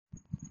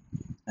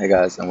Hey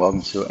guys, and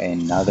welcome to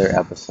another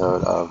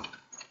episode of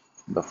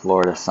the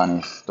Florida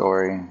Sunny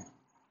Story.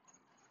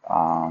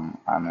 I'm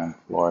in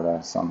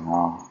Florida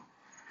somehow,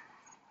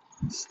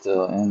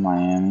 still in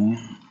Miami.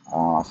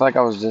 I feel like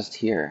I was just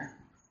here.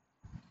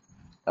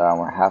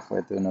 We're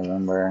halfway through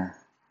November,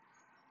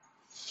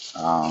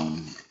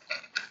 um,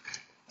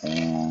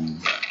 and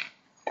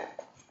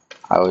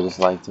I would just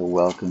like to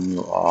welcome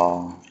you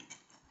all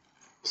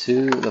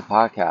to the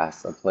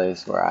podcast, a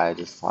place where I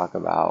just talk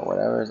about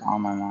whatever's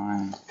on my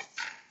mind.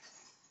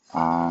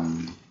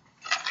 Um,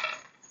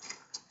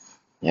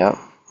 yep,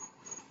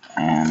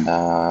 and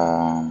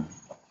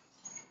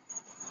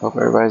hope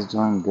everybody's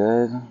doing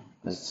good.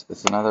 It's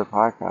another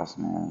podcast,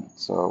 man.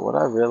 So what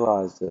I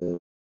realized is,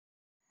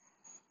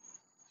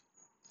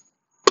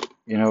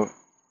 you know,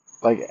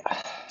 like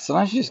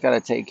sometimes you just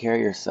gotta take care of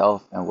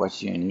yourself and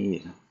what you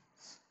need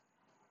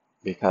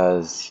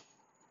because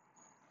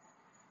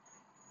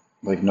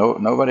like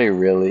nobody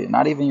really,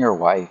 not even your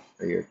wife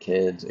or your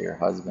kids or your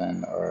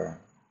husband or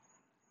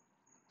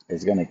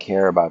is gonna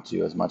care about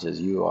you as much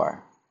as you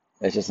are.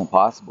 It's just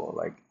impossible.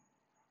 Like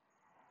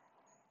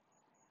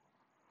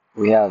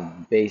we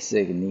have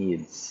basic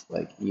needs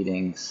like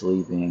eating,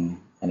 sleeping,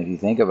 and if you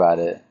think about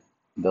it,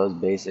 those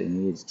basic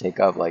needs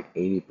take up like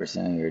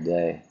 80% of your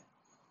day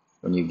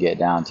when you get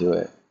down to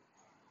it.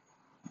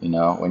 You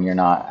know, when you're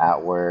not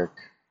at work,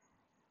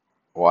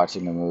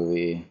 watching a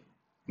movie,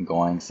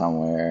 going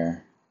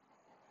somewhere.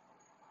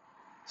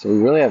 So we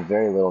really have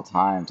very little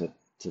time to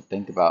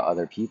think about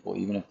other people,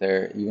 even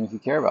if you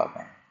care about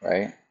them,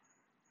 right?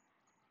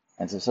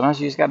 And so sometimes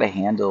you just got to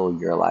handle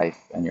your life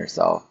and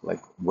yourself. Like,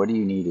 what do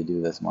you need to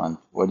do this month?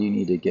 What do you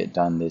need to get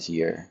done this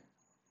year?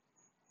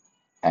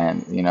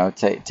 And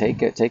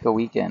take a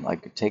weekend,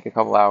 like take a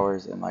couple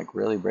hours and like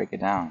really break it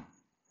down.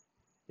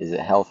 Is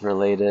it health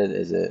related?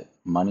 Is it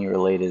money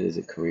related? Is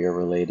it career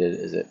related?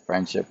 Is it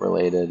friendship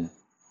related?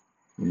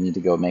 You need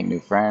to go make new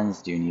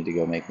friends? Do you need to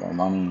go make more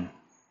money?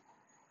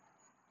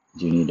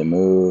 Do you need to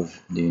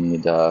move? Do you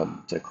need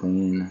to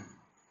clean?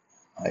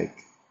 Like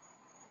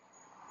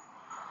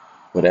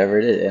whatever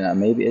it is, and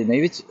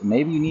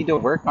maybe you need to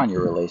work on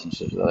your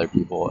relationships with other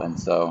people, and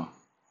so,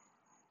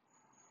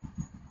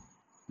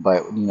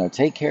 but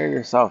take care of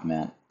yourself,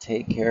 man.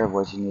 Take care of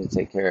what you need to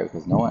take care of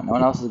because no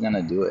one else is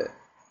gonna do it.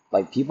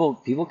 Like people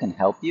can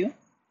help you,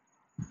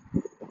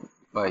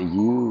 but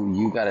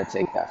you gotta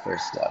take that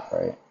first step,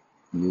 right?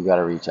 You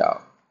gotta reach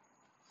out.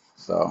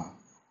 So,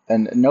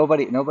 and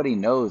nobody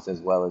knows as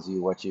well as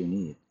you what you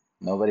need.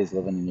 Nobody's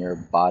living in your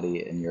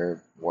body, in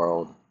your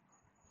world,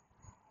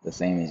 the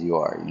same as you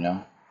are, you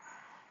know?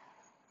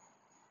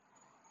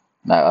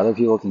 Now, other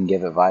people can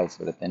give advice,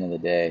 but at the end of the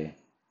day,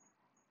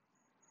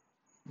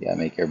 you gotta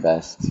make your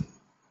best.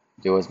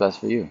 Do what's best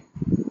for you.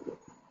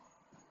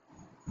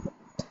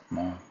 You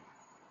know?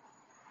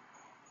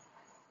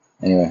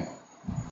 Anyway,